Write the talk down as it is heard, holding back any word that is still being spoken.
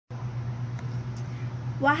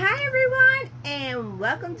Well, hi everyone, and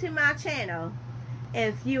welcome to my channel.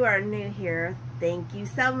 If you are new here, thank you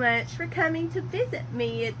so much for coming to visit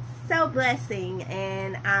me. It's so blessing,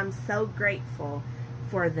 and I'm so grateful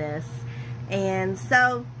for this. And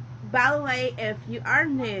so, by the way, if you are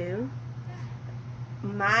new,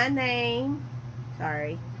 my name,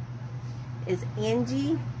 is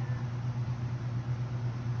Angie.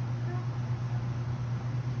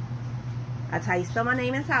 That's how you spell my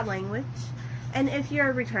name in sign language. And if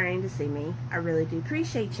you're returning to see me, I really do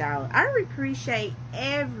appreciate y'all. I appreciate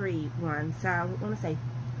everyone. So I want to say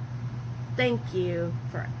thank you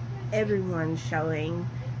for everyone showing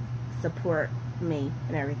support me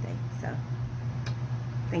and everything. So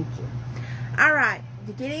thank you. Alright,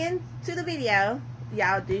 to get into the video,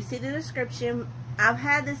 y'all do see the description. I've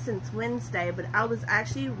had this since Wednesday, but I was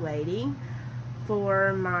actually waiting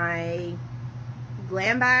for my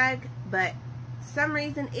glam bag, but some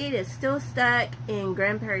reason it is still stuck in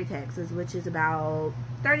Grand Prairie, Texas, which is about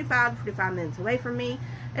 35 to 45 minutes away from me.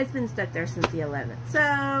 It's been stuck there since the 11th.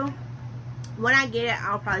 So when I get it,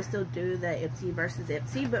 I'll probably still do the Ipsy versus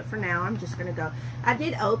Ipsy, but for now I'm just gonna go. I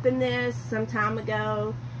did open this some time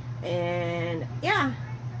ago, and yeah,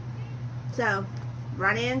 so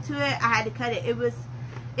right into it. I had to cut it. It was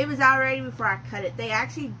already before I cut it. They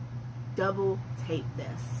actually double taped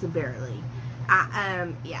this severely.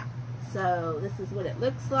 Yeah. So this is what it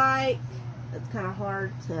looks like. It's kind of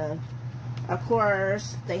hard to, of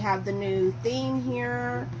course, they have the new theme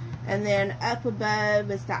here, and then up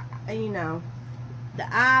above is the, you know, the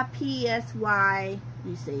IPSY,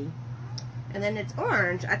 you see, and then it's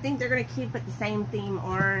orange. I think they're going to keep it the same theme,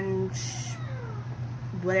 orange,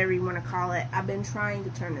 whatever you want to call it. I've been trying to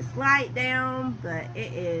turn this light down, but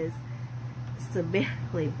it is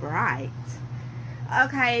severely bright.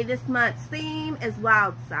 Okay, this month's theme is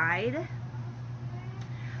Wild Side.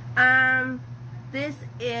 This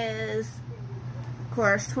is, of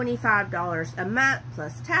course, $25 a month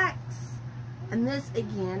plus tax. And this,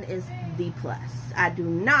 again, is the plus. I do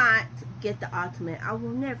not get the ultimate. I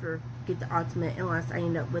will never get the ultimate unless I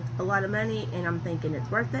end up with a lot of money and I'm thinking it's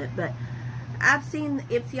worth it. But I've seen the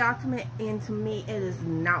Ipsy Ultimate, and to me, it is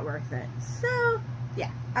not worth it. So,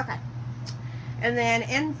 yeah, okay. And then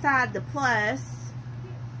inside the plus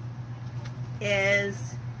is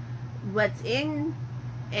what's in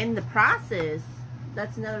the process.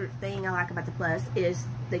 That's another thing I like about the plus, is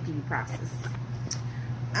they give you process.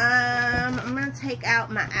 I'm gonna take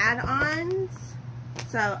out my add-ons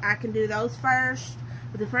so I can do those first.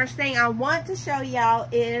 But the first thing I want to show y'all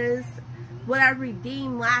is what I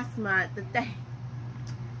redeemed last month that they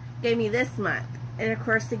gave me this month. And of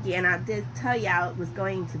course, again, I did tell y'all it was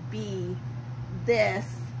going to be this.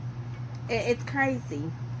 It's crazy.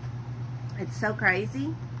 It's so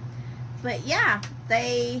crazy. But yeah,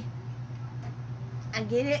 I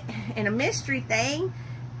get it in a mystery thing,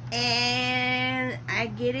 and I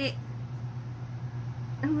get it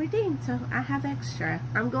and redeemed. So I have extra.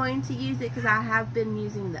 I'm going to use it because I have been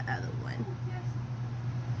using the other one.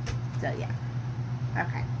 So yeah.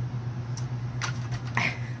 Okay.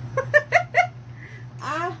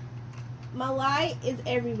 My light is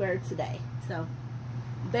everywhere today, so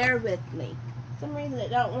bear with me. For some reason I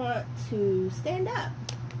don't want to stand up.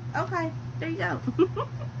 Okay, there you go.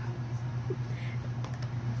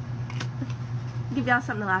 Give y'all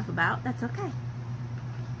something to laugh about. That's okay.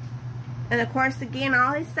 And of course, again, I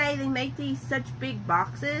always say they make these such big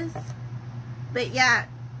boxes, but yeah,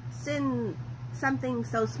 send something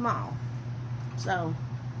so small. So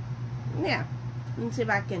yeah, let me see if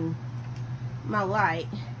I can, my light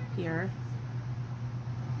here.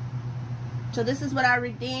 So this is what I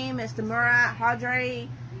redeem. It's the Murray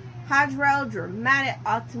Hydro Dramatic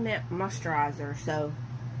Ultimate Moisturizer. So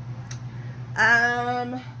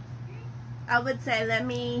I would say, let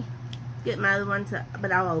me get my other one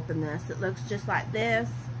but I'll open this. It looks just like this.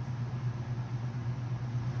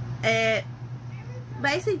 It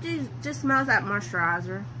basically just smells like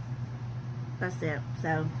moisturizer. That's it.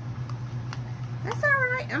 So that's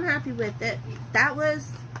alright. I'm happy with it. That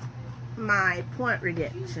was my point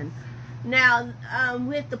redemption. Now,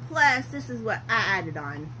 with the plus, this is what I added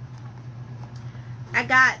on. I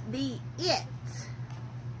got the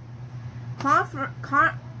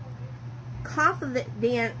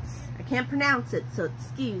Confidence, I can't pronounce it, so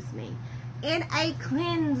excuse me. And a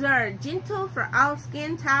cleanser, gentle for all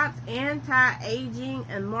skin types, anti-aging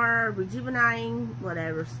and more rejuvenating,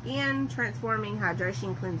 whatever, skin transforming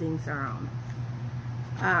hydration cleansing serum.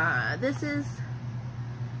 This is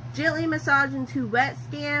gently massage into wet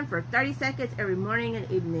skin for 30 seconds every morning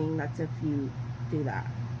and evening. That's if you do that.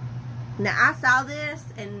 Now I saw this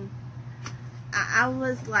and I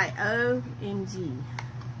was like, OMG.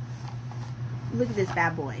 Look at this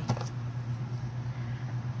bad boy.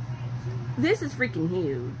 This is freaking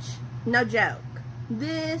huge. No joke.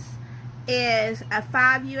 This is a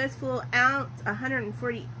 5 US full ounce,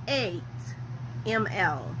 148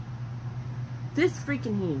 ml. This is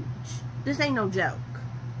freaking huge. This ain't no joke.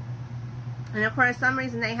 And of course, some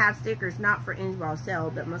reason they have stickers not for in-ball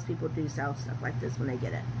sale, but most people do sell stuff like this when they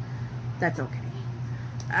get it. That's okay.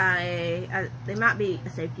 They might be a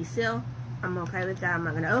safety seal. I'm okay with that. I'm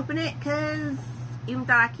not going to open it because even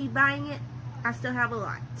though I keep buying it, I still have a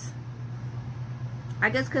lot. I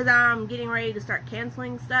guess because I'm getting ready to start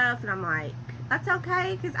canceling stuff, and I'm like, that's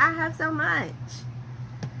okay because I have so much.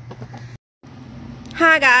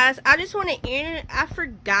 Hi guys, I just want to end. I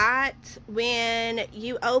forgot when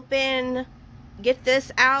you get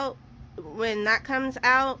this out, when that comes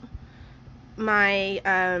out, my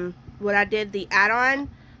what I did, the add-on,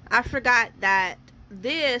 I forgot that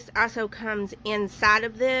this also comes inside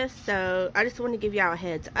of this, so I just want to give y'all a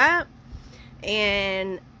heads up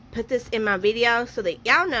and put this in my video so that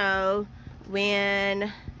y'all know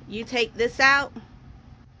when you take this out,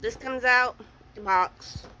 this comes out the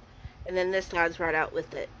box, and then this slides right out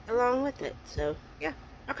with it, along with it. So yeah,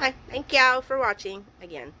 okay, thank y'all for watching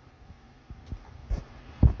again.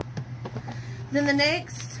 Then the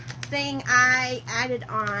next thing I added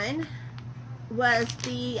on was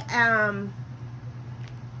the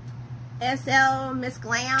SL Miss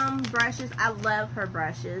Glam brushes. I love her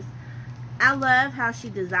brushes. I love how she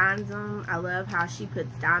designs them. I love how she puts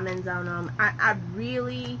diamonds on them. I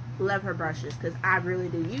really love her brushes because I really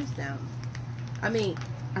do use them. I mean,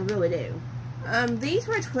 I really do. These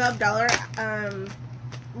were $12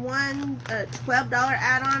 $12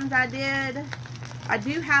 add-ons I did. I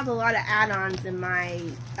do have a lot of add-ons in my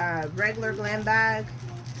regular glam bag.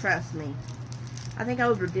 Trust me. I think I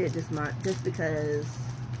overdid this month just because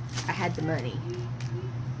I had the money.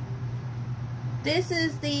 This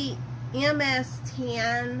is the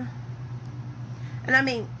MS10, and I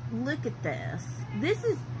mean, look at this. This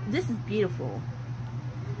is beautiful.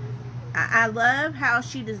 I love how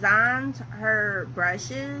she designs her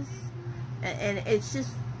brushes, and it's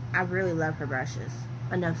just, I really love her brushes.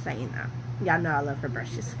 Enough saying that. Y'all know I love her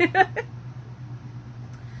brushes.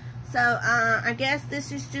 So I guess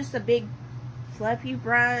this is just a big fluffy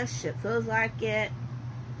brush. It feels like it.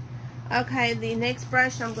 Okay, the next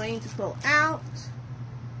brush I'm going to pull out,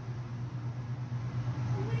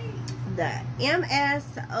 the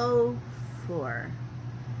MS04.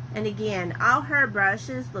 And again, all her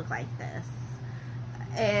brushes look like this.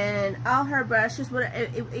 And all her brushes,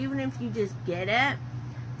 even if you just get it,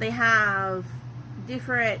 they have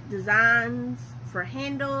different designs for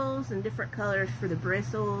handles and different colors for the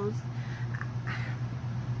bristles.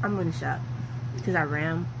 I'm going to shut because I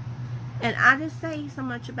ram. And I just say so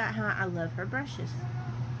much about how I love her brushes.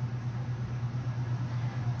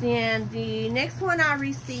 Then the next one I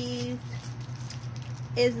received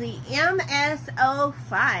is the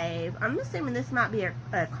MS05. I'm assuming this might be a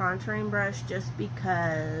contouring brush just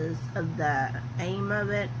because of the aim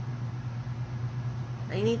of it.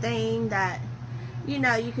 Anything that, you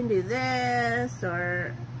know, you can do this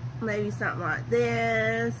or maybe something like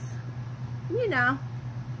this, you know.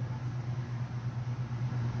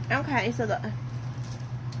 Okay, so that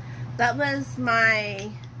was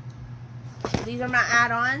my, these are my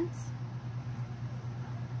add-ons.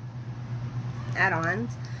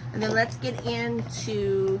 And then let's get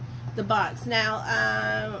into the box. Now,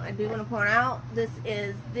 I do want to point out, this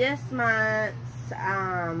is this month's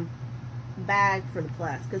bag for the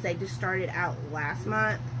plus, because they just started out last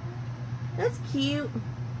month. That's cute.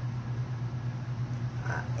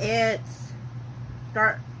 It's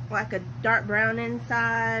dark, like a dark brown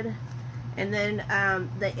inside, and then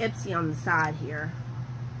the Ipsy on the side here,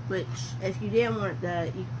 which if you didn't want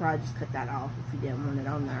the, you could probably just cut that off if you didn't want it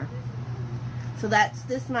on there. So that's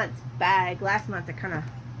this month's bag. Last month I kind of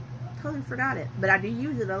totally forgot it, but I do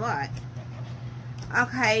use it a lot.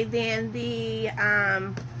 Okay, then the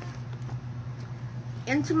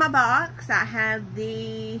into my box I have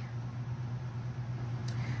the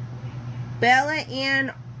Bella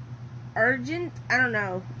in Urgent, I don't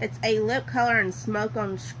know, it's a lip color and smoke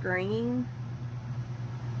on screen.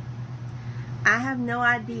 I have no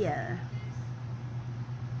idea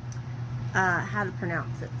how to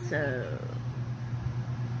pronounce it, so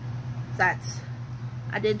that's,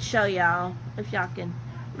 I did show y'all if y'all can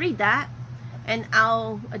read that, and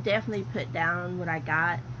I'll definitely put down what I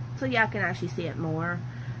got so y'all can actually see it more.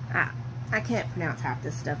 I can't pronounce half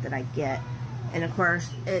this stuff that I get, and of course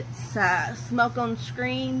it's smoke on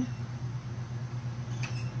screen.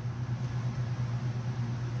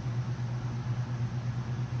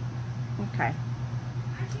 Okay,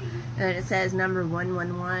 And then it says number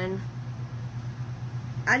 111.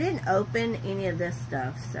 I didn't open any of this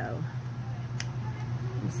stuff, so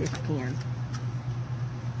let me see if I can.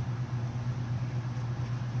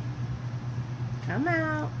 Come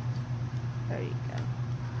out. There you go.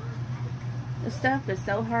 This stuff is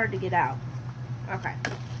so hard to get out. Okay.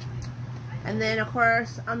 And then, of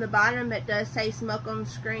course, on the bottom it does say smoke on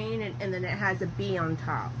screen, and then it has a B on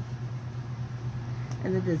top.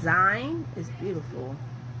 And the design is beautiful.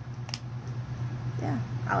 Yeah,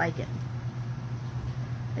 I like it.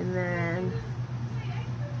 And then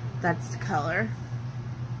that's the color.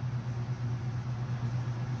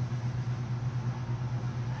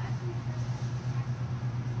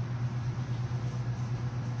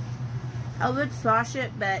 I would swatch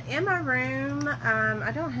it, but in my room,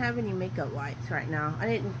 I don't have any makeup wipes right now. I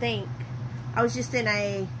didn't think. I was just in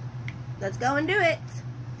a, let's go and do it.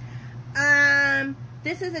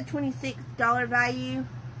 This is a $26 value.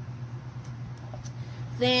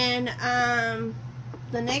 Then,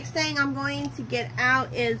 the next thing I'm going to get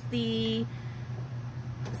out is the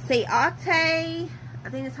Ciate, I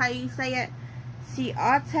think that's how you say it,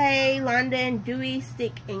 Ciate London Dewy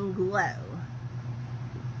Stick and Glow.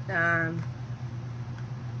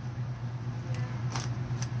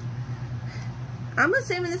 I'm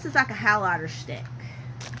assuming this is like a highlighter stick.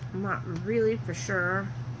 I'm not really for sure,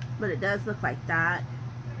 but it does look like that.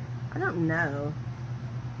 I don't know.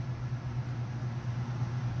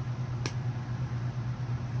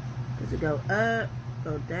 Does it go up,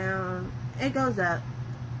 go down? It goes up.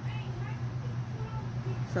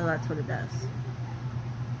 So that's what it does.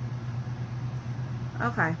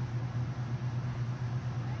 Okay.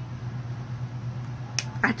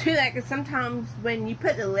 I do that because sometimes when you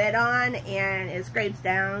put the lid on and it scrapes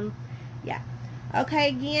down, yeah. Okay,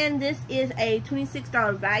 again, this is a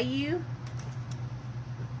 $26 value.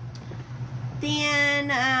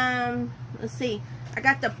 Then, let's see. I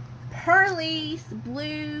got the Pearly's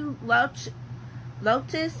Blue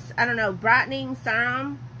Lotus, I don't know, brightening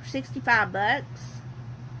serum for 65 bucks.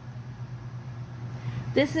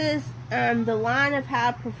 This is the line of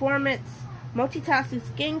high performance multitasking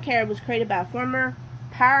skincare was created by former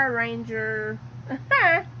Power Ranger.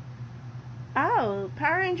 Oh,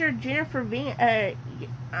 Power Ranger Jennifer Van.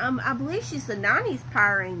 I believe she's the 90s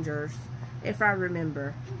Power Rangers, if I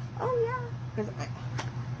remember. Oh yeah,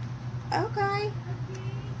 okay.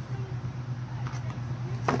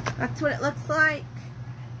 That's what it looks like.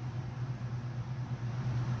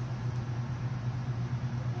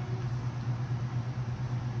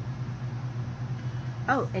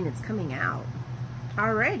 Oh, and it's coming out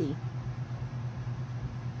already.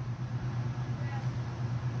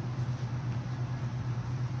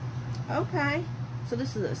 Okay, so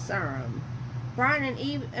this is a serum. Brightens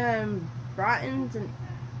an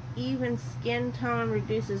even skin tone,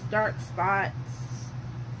 reduces dark spots.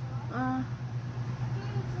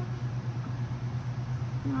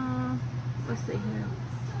 Let's see here.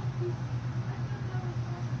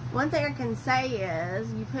 One thing I can say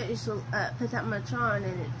is you put that much on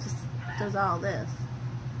and it just does all this.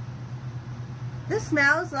 This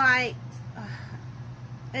smells like,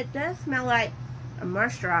 it does smell like a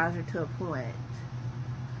moisturizer to a point.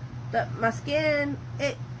 But my skin,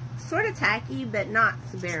 it's sort of tacky, but not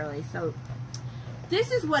severely. So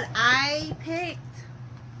this is what I picked.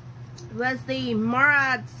 Was the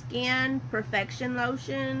Murad Skin Perfection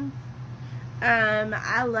Lotion.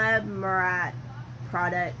 I love Murad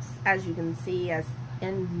products, as you can see, as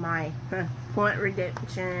in my point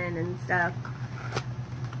redemption and stuff.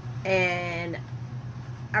 And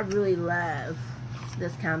I really love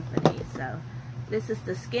this company. So this is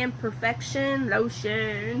the Skin Perfection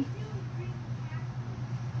Lotion.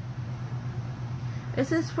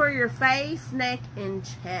 This is for your face, neck, and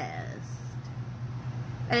chest.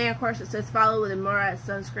 And of course it says follow with a Murad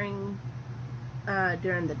sunscreen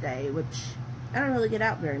during the day, which I don't really get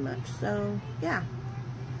out very much. So yeah.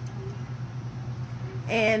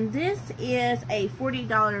 And this is a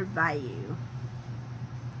 $40 value.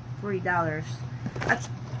 $40.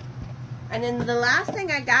 And then the last thing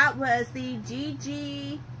I got was the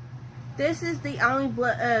GG. This is the only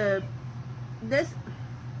this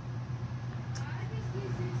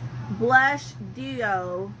blush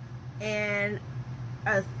duo, and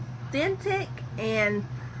Authentic and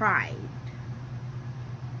Pride.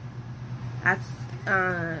 That's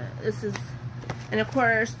this is, and of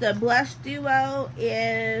course the blush duo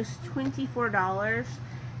is $24,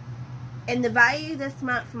 and the value this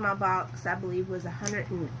month for my box I believe was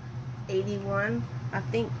 $181. I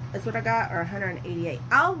think that's what I got, or $188.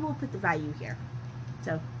 I will put the value here.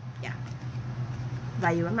 So yeah,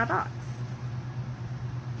 value in my box.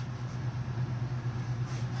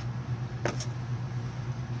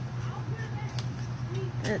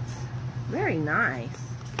 It's very nice.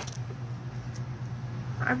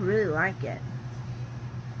 I really like it.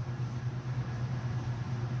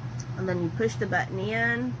 And then you push the button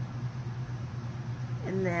in,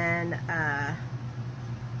 and then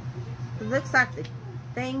it looks like the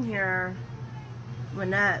thing here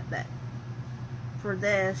went up, but for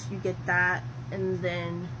this you get that, and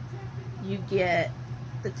then you get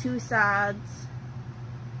the two sides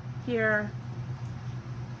here.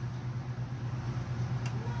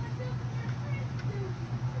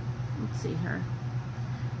 Let's see here.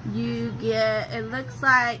 You get, it looks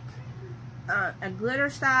like a glitter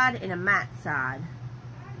side and a matte side.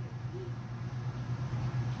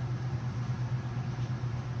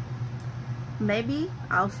 Maybe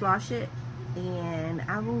I'll swatch it, and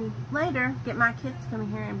I will later get my kids to come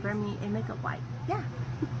in here and bring me a makeup wipe. Yeah.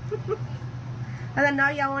 And I know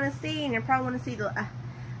y'all want to see, and you probably want to see the,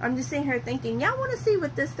 I'm just sitting here thinking, y'all want to see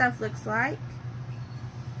what this stuff looks like.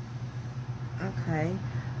 Okay.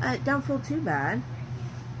 Don't feel too bad.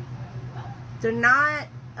 They're not,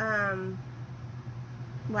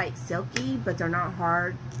 like silky, but they're not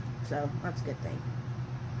hard, so that's a good thing.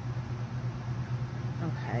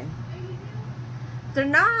 Okay. They're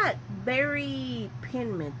not very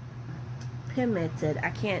pigmented.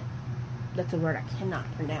 I can't, that's a word I cannot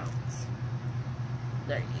pronounce.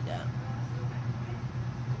 There you go.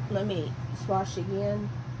 Let me swatch again.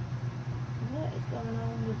 What is going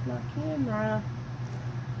on with my camera?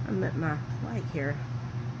 I'm at my light here.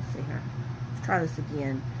 Let's see here. Let's try this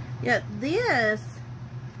again. Yeah, this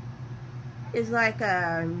is like,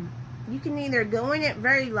 you can either go in it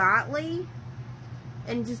very lightly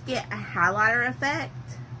and just get a highlighter effect,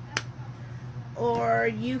 or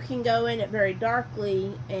you can go in it very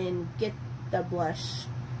darkly and get the blush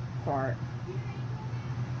part.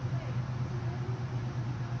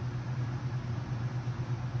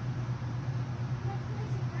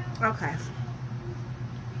 Okay.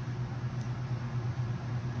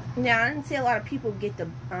 Now, I didn't see a lot of people get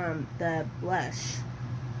the blush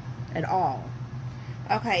at all.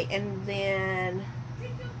 Okay, and then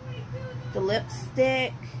the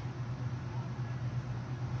lipstick.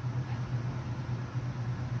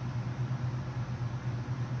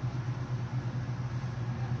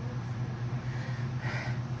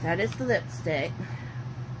 That is the lipstick.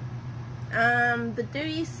 The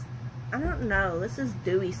dewy, I don't know. This is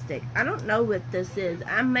dewy stick. I don't know what this is.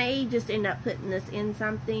 I may just end up putting this in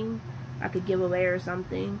something, like a giveaway or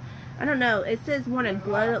something. I don't know. It says want to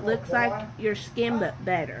glow. It looks like your skin, but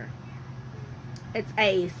better. It's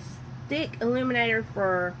a stick illuminator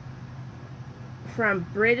from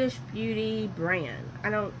British Beauty brand. I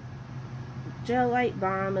don't. Gel light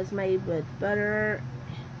balm is made with butter.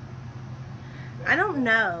 I don't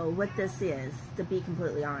know what this is, to be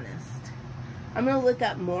completely honest. I'm gonna look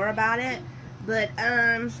up more about it, but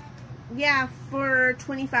yeah, for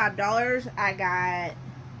 $25 I got,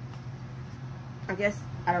 I guess,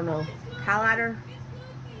 I don't know, highlighter.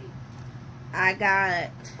 I got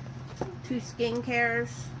 2 skincares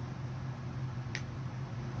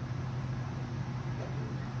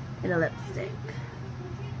and a lipstick.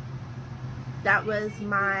 That was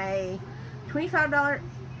my $25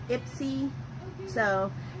 Ipsy.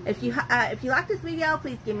 So if you like this video,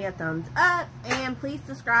 please give me a thumbs up, and please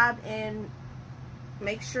subscribe, and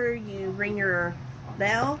make sure you ring your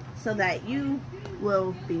bell so that you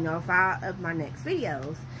will be notified of my next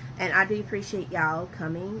videos. And I do appreciate y'all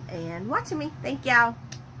coming and watching me. Thank y'all.